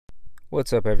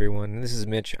What's up, everyone? This is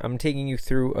Mitch. I'm taking you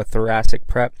through a thoracic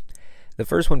prep. The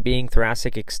first one being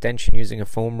thoracic extension using a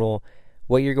foam roll.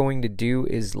 What you're going to do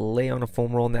is lay on a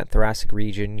foam roll in that thoracic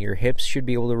region. Your hips should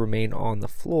be able to remain on the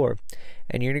floor.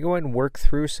 And you're going to go ahead and work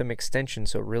through some extension,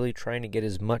 so really trying to get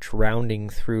as much rounding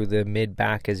through the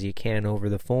mid-back as you can over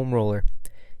the foam roller.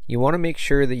 You want to make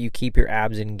sure that you keep your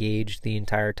abs engaged the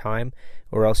entire time,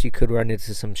 or else you could run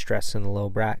into some stress in the low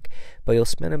back. But you'll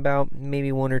spend about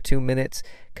maybe 1 or 2 minutes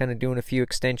kind of doing a few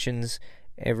extensions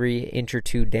every inch or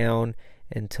two down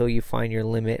until you find your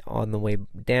limit on the way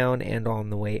down and on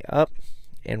the way up,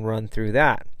 and run through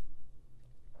that.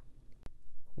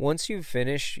 Once you've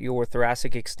finished your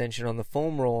thoracic extension on the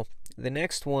foam roll, the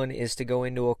next one is to go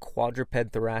into a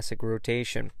quadruped thoracic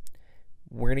rotation.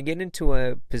 We're going to get into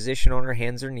a position on our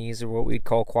hands or knees, or what we'd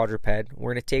call quadruped.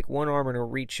 We're going to take one arm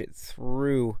and reach it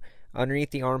through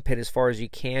underneath the armpit as far as you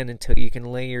can until you can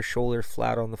lay your shoulder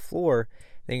flat on the floor.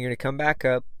 Then you're going to come back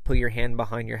up, put your hand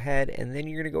behind your head, and then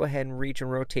you're going to go ahead and reach and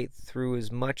rotate through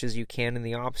as much as you can in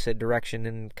the opposite direction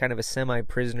in kind of a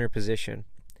semi-prisoner position.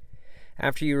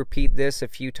 After you repeat this a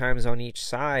few times on each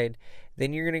side,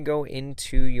 then you're going to go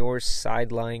into your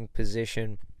side lying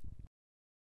position.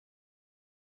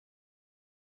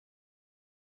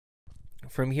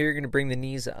 From here, you're going to bring the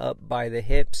knees up by the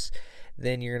hips.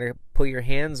 Then you're going to put your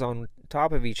hands on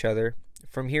top of each other.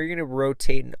 From here, you're going to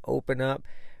rotate and open up,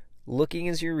 looking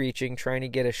as you're reaching, trying to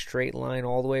get a straight line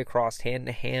all the way across, hand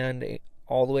to hand,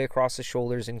 all the way across the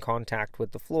shoulders in contact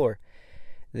with the floor.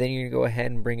 Then you're going to go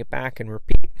ahead and bring it back and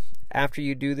repeat. After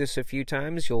you do this a few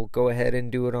times, you'll go ahead and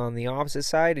do it on the opposite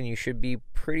side, and you should be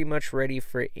pretty much ready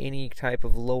for any type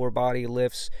of lower body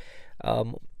lifts,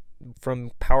 from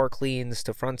power cleans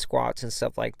to front squats and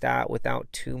stuff like that, without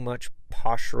too much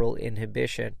postural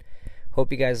inhibition.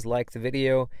 Hope you guys like the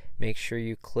video. Make sure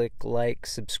you click like,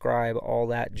 subscribe, all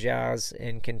that jazz,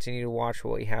 and continue to watch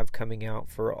what we have coming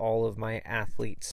out for all of my athletes.